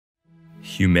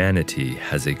Humanity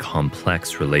has a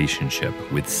complex relationship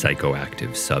with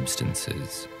psychoactive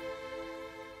substances.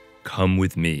 Come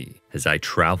with me as I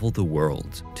travel the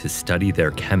world to study their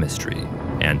chemistry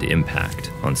and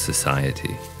impact on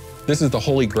society. This is the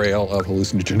holy grail of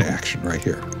hallucinogen action right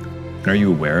here. Are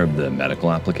you aware of the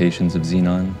medical applications of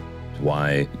xenon?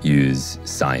 Why use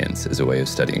science as a way of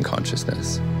studying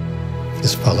consciousness?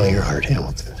 Just follow your heart,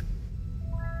 Hamilton.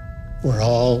 We're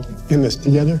all in this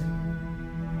together.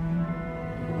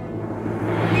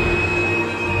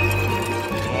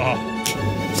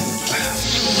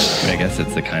 I guess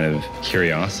it's the kind of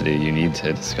curiosity you need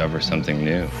to discover something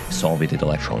new. Solvated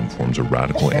electron forms a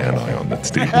radical anion that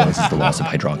stabilizes the loss of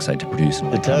hydroxide to produce an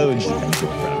electron. Science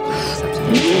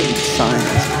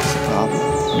is the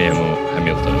problem. Me llamo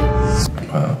Hamilton.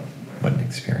 Wow, what an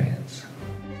experience.